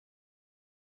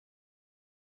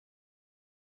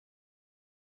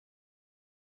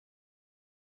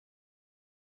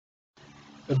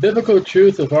the biblical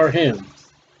truth of our hymns.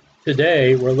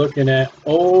 Today we're looking at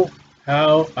Oh,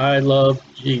 How I Love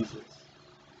Jesus.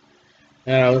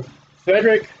 Now,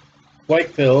 Frederick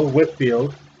Whitfield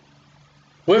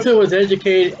was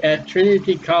educated at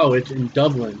Trinity College in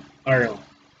Dublin, Ireland.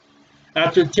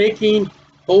 After taking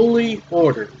holy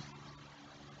orders,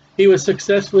 he was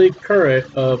successfully curate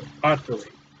of Otley,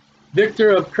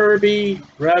 Victor of Kirby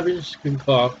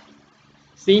Ravenscroft,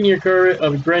 senior curate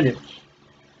of Greenwich,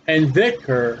 and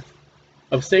vicar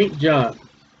of St. John,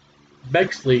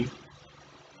 Bexley.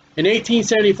 In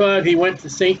 1875, he went to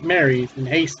St. Mary's in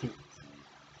Hastings.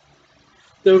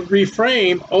 The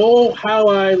refrain, Oh, How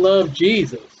I Love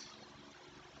Jesus,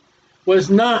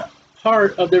 was not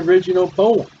part of the original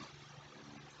poem.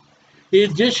 The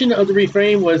addition of the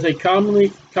refrain was a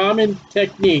common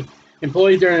technique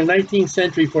employed during the 19th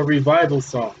century for revival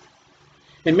songs.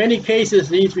 In many cases,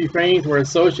 these refrains were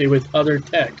associated with other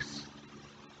texts.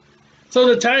 So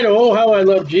the title, Oh, How I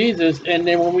Love Jesus, and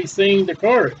then when we sing the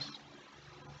chorus,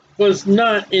 was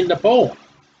not in the poem.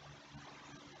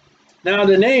 Now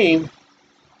the name,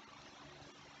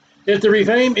 if the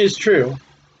refrain is true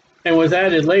and was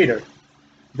added later,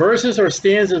 verses or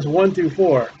stanzas 1 through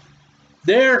 4,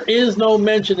 there is no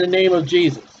mention of the name of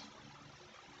Jesus.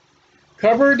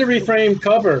 Cover the refrain,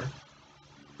 cover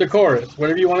the chorus,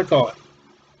 whatever you want to call it,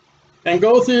 and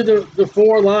go through the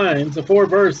 4 lines, the 4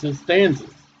 verses, stanzas.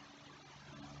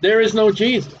 There is no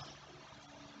Jesus.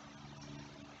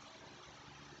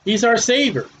 He's our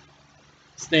Savior,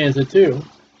 stanza 2.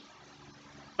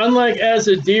 Unlike As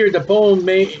a Deer, the poem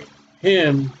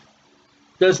hymn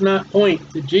does not point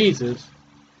to Jesus.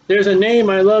 There's a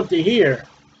name I love to hear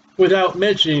without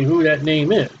mentioning who that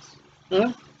name is.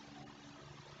 Huh?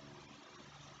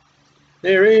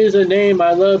 There is a name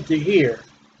I love to hear.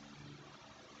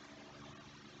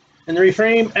 And the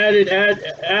refrain added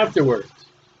afterwards.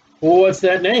 Well, what's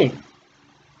that name?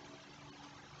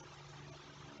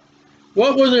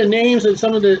 What were the names of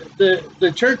some of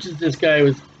the churches this guy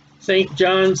was? St.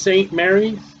 John, St.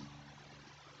 Mary's?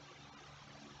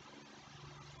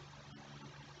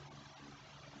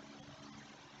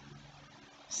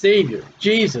 Savior,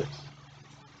 Jesus.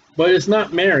 But it's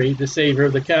not Mary, the Savior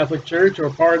of the Catholic Church,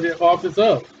 or part of the office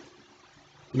of.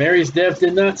 Mary's death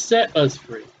did not set us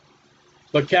free.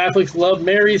 But Catholics love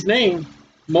Mary's name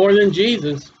more than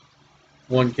Jesus,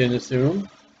 one can assume.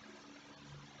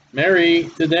 Mary,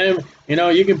 to them,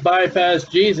 you can bypass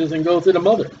Jesus and go to the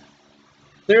mother.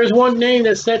 There is one name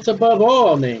that sets above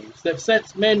all names, that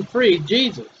sets men free,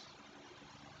 Jesus.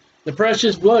 The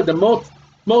precious blood, the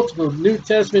multiple New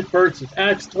Testament verses,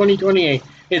 Acts 20:28.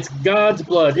 It's God's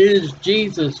blood. It is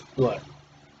Jesus' blood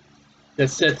that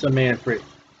sets a man free.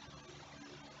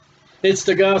 It's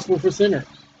the gospel for sinners.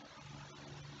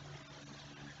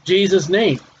 Jesus'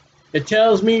 name. It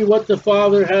tells me what the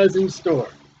Father has in store.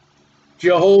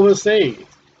 Jehovah saves.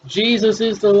 Jesus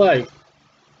is the light.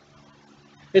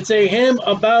 It's a hymn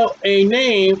about a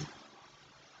name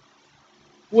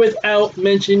without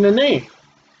mentioning the name.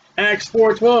 Acts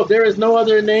 4:12, there is no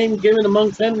other name given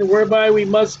amongst men whereby we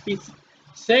must be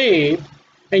saved.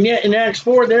 And yet in Acts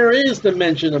 4, there is the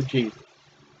mention of Jesus.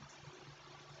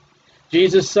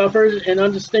 Jesus suffers and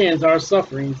understands our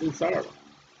sufferings and sorrow.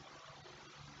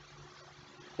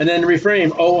 And then the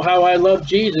refrain, Oh, how I love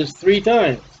Jesus, 3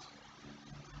 times.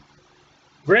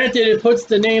 Granted, it puts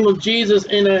the name of Jesus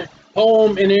in a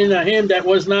poem and in a hymn that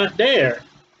was not there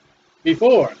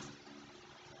before.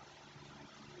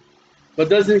 But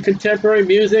doesn't contemporary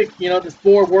music, there's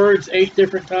 4 words 8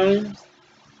 different times?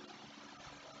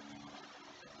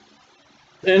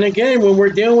 And again, when we're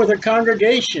dealing with a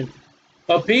congregation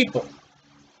of people,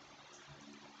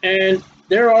 and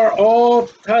there are all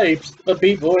types of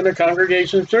people in the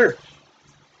congregation of church.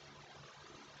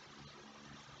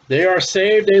 They are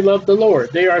saved, they love the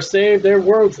Lord. They are saved, they're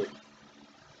worldly.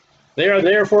 They are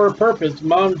there for a purpose.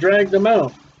 Mom dragged them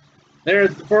out. They're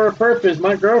for a purpose.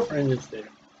 My girlfriend is there.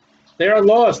 They are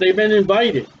lost. They've been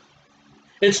invited.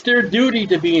 It's their duty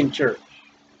to be in church.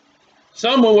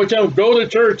 Someone will tell them, go to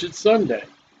church, it's Sunday.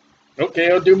 Okay,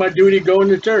 I'll do my duty going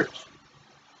to church.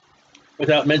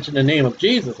 Without mentioning the name of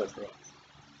Jesus, of course.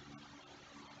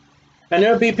 And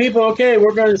there'll be people, okay,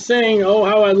 we're going to sing, Oh,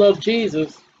 how I love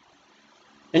Jesus.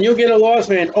 And you'll get a lost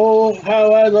man, Oh,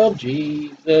 how I love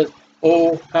Jesus.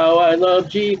 Oh, how I love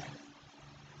Jesus.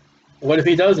 What if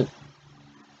he doesn't?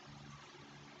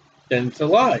 Then it's a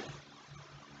lie.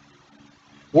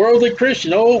 Worldly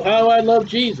Christian, oh, how I love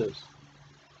Jesus.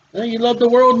 Well, you love the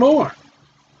world more.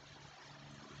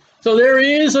 So there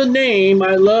is a name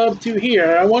I love to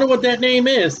hear. I wonder what that name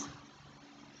is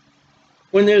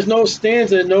when there's no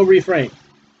stanza, no refrain.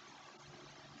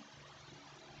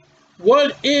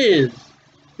 What is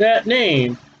that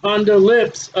name on the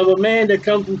lips of a man that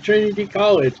comes from Trinity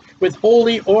College with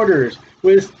holy orders,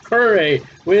 with Curre,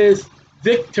 with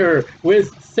Victor,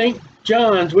 with St.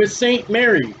 John's, with St.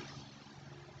 Mary?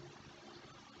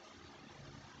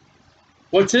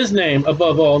 What's his name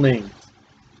above all names?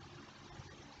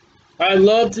 I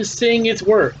love to sing its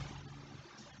work.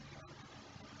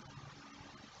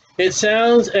 It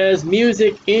sounds as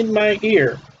music in my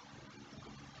ear,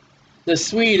 the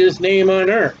sweetest name on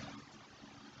earth.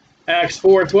 Acts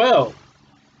 4:12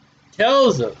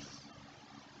 tells us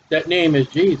that name is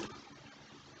Jesus.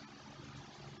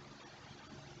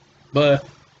 But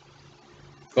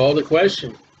call the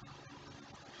question.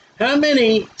 How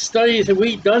many studies have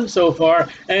we done so far?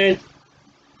 And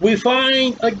we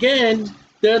find again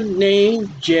the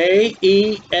name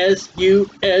J-E-S-U-S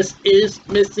is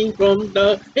missing from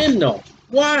the hymnal.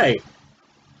 Why?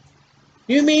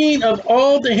 You mean of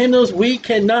all the hymnals we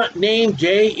cannot name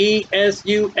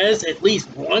J-E-S-U-S at least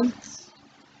once?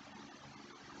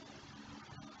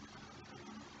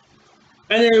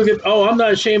 And then you get, oh, I'm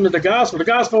not ashamed of the gospel. The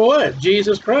gospel of what?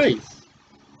 Jesus Christ.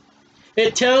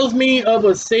 It tells me of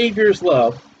a Savior's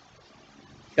love,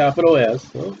 capital S.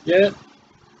 So, yeah.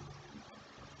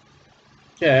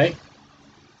 Okay.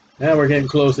 Now we're getting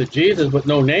close to Jesus, but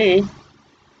no name.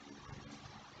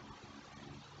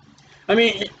 I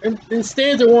mean, in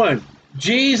stanza 1,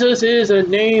 Jesus is a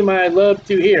name I love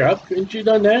to hear. How couldn't you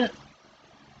done that?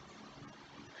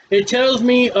 It tells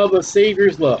me of a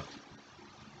Savior's love,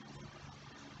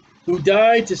 who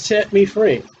died to set me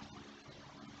free.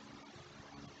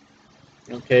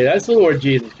 Okay, that's the Lord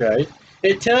Jesus Christ.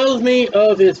 It tells me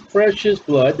of his precious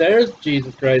blood. There's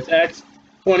Jesus Christ, Acts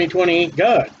 20:28,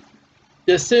 God,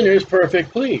 the sinner's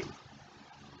perfect plea.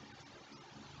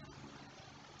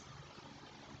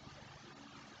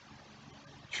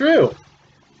 True.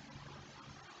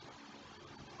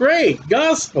 Great.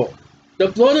 Gospel. The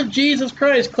blood of Jesus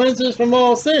Christ cleanses from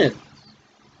all sin.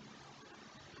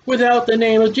 Without the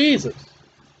name of Jesus.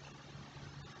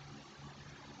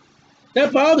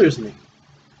 That bothers me.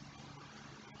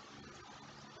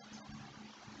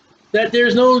 That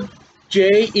there's no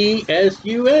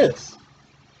J-E-S-U-S.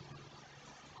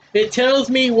 It tells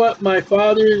me what my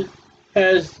Father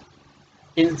has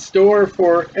in store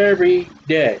for every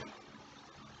day.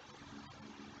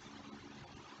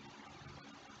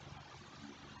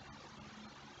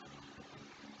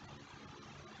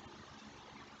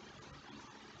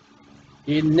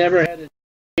 You never had a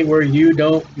day where you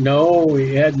don't know,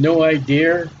 you had no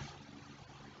idea.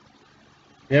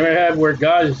 You ever had where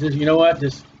God says, you know what,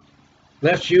 just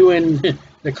left you in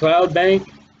the cloud bank,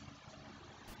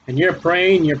 and you're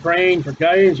praying for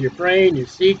guidance, you're praying, you're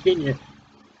seeking,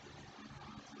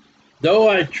 though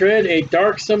I tread a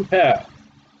darksome path,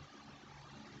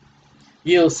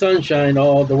 yield sunshine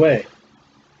all the way.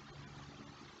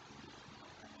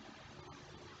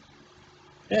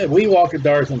 Yeah, we walk a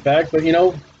darksome path, but you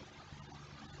know,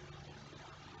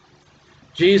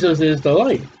 Jesus is the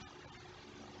light.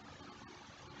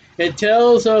 It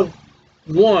tells of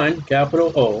one,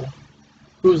 capital O,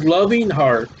 whose loving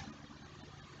heart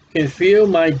can feel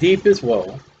my deepest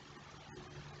woe,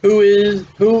 who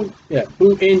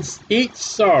in each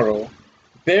sorrow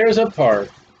bears a part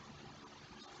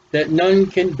that none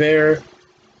can bear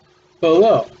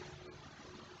below.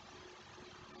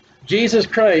 Jesus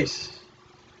Christ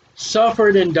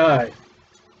suffered and died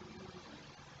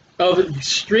of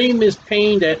extremest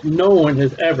pain that no one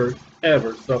has ever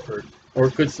suffered or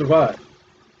could survive.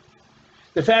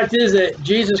 The fact is that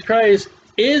Jesus Christ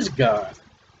is God,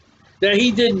 that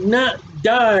he did not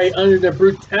die under the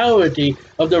brutality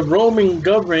of the Roman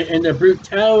government and the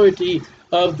brutality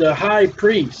of the high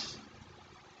priests,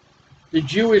 the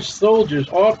Jewish soldiers,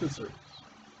 officers,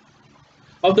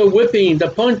 of the whipping, the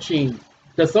punching,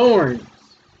 the thorns,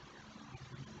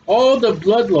 all the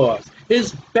blood loss.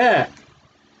 His back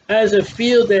as a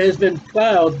field that has been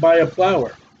plowed by a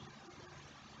plower.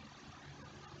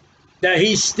 That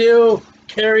he still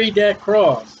carried that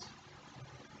cross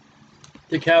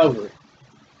to Calvary.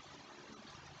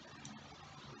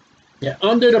 Yeah,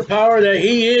 under the power that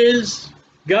he is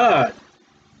God.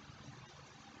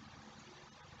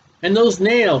 And those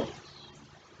nails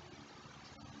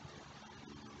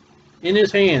in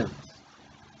his hands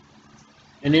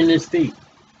and in his feet.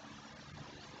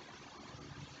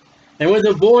 And with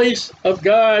the voice of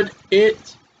God,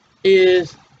 it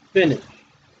is finished.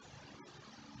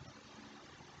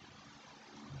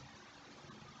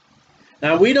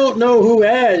 Now, we don't know who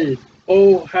added,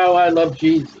 oh, how I love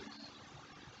Jesus.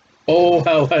 Oh,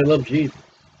 how I love Jesus.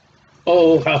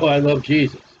 Oh, how I love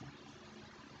Jesus.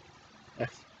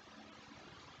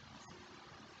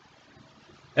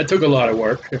 That took a lot of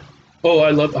work. Oh,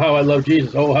 I love how I love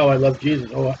Jesus. Oh, how I love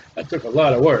Jesus. Oh, that took a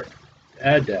lot of work to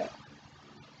add that.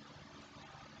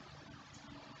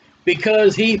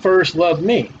 Because he first loved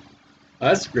me.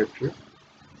 That's scripture.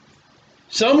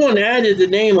 Someone added the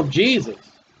name of Jesus.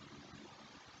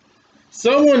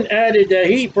 Someone added that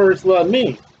he first loved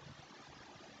me.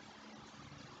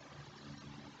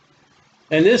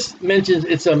 And this mentions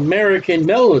it's American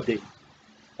melody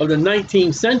of the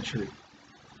 19th century.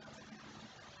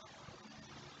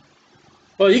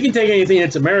 Well, you can take anything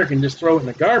that's American, just throw it in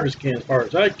the garbage can as far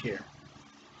as I care.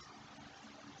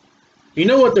 You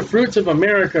know what the fruits of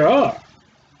America are?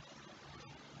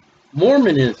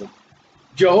 Mormonism,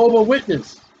 Jehovah's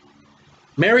Witness,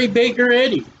 Mary Baker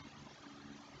Eddy,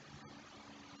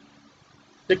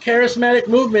 the charismatic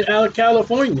movement out of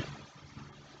California.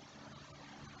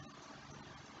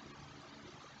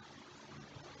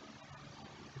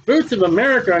 The fruits of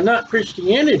America are not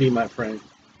Christianity, my friend.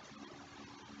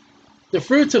 The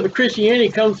fruits of Christianity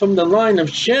come from the line of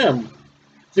Shem,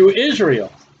 through Israel,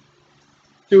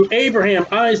 through Abraham,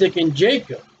 Isaac, and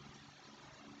Jacob.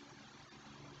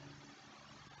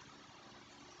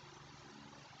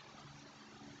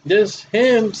 This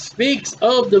hymn speaks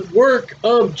of the work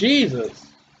of Jesus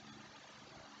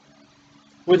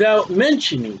without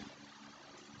mentioning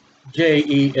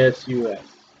Jesus.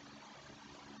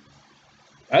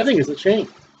 I think it's a shame.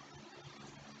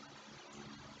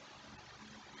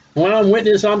 When I'm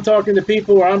witness, I'm talking to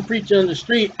people, or I'm preaching on the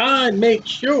street, I make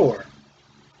sure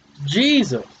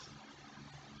Jesus.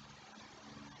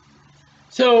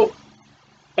 So,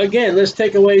 again, let's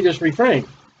take away this refrain.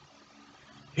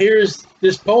 Here's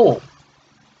this poem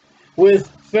with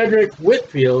Frederick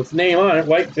Whitfield's name on it,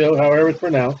 Whitefield, however it's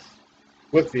pronounced,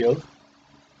 Whitfield.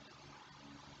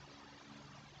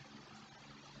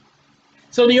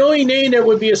 So the only name that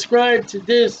would be ascribed to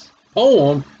this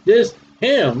poem, this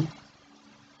hymn,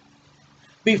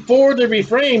 before the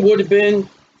refrain would have been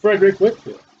Frederick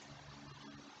Whitfield.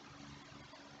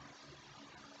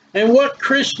 And what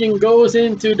Christian goes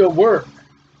into the work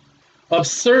of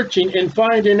searching and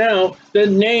finding out the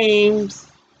names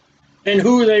and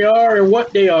who they are and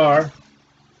what they are?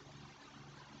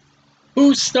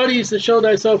 Who studies to show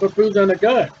thyself approved unto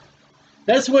God?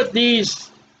 That's what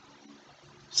these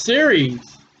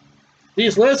series,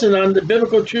 these lessons on the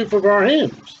biblical truth of our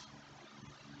hymns.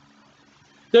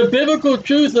 The biblical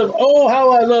truth of, oh,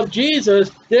 how I love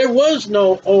Jesus, there was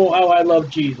no, oh, how I love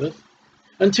Jesus,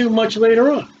 until much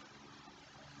later on.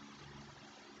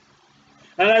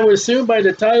 And I would assume by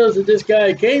the titles that this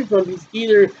guy came from, he's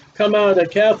either come out of the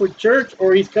Catholic Church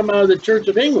or he's come out of the Church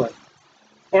of England,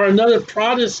 or another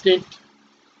Protestant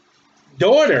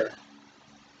daughter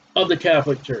of the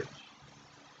Catholic Church,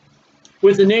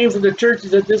 with the names of the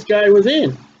churches that this guy was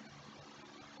in.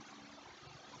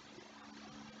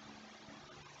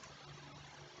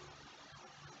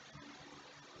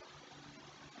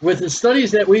 With the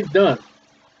studies that we've done,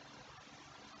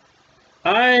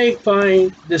 I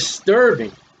find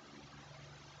disturbing,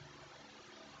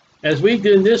 as we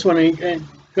did in this one and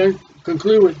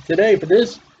conclude with today for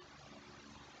this,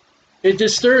 it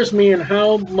disturbs me in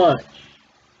how much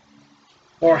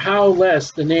or how less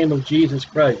the name of Jesus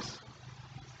Christ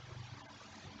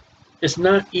is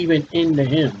not even in the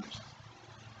hymns.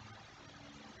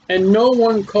 And no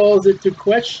one calls it to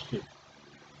question.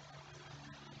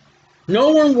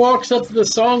 No one walks up to the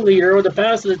song leader or the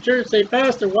pastor of the church and say,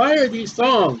 Pastor, why are these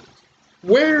songs?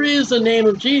 Where is the name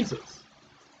of Jesus?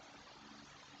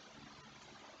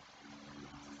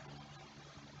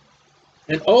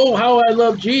 And oh, how I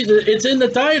love Jesus, it's in the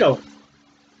title.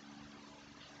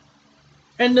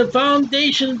 And the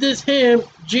foundation of this hymn,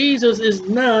 Jesus is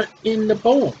not in the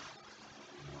poem.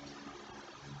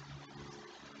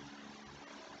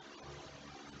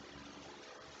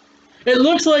 It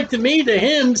looks like to me the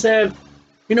hymns have,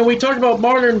 we talk about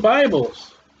modern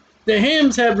Bibles. The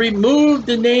hymns have removed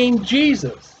the name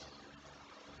Jesus.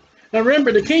 Now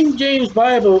remember, the King James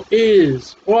Bible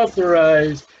is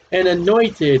authorized and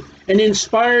anointed and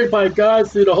inspired by God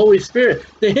through the Holy Spirit.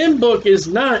 The hymn book is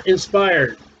not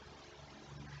inspired.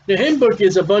 The hymn book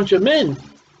is a bunch of men.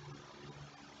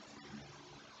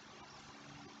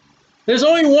 There's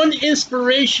only one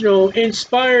inspirational,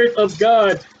 inspired of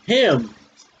God hymn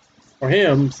or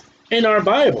hymns in our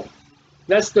Bible.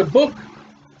 That's the book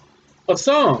of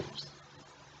Psalms.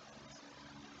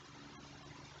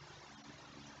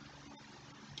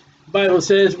 The Bible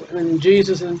says when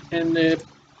Jesus and the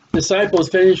disciples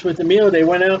finished with the meal, they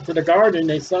went out to the garden,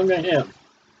 they sung a hymn.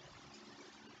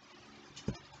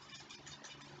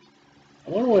 I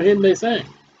wonder what hymn they sang.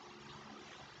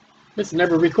 It's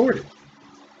never recorded.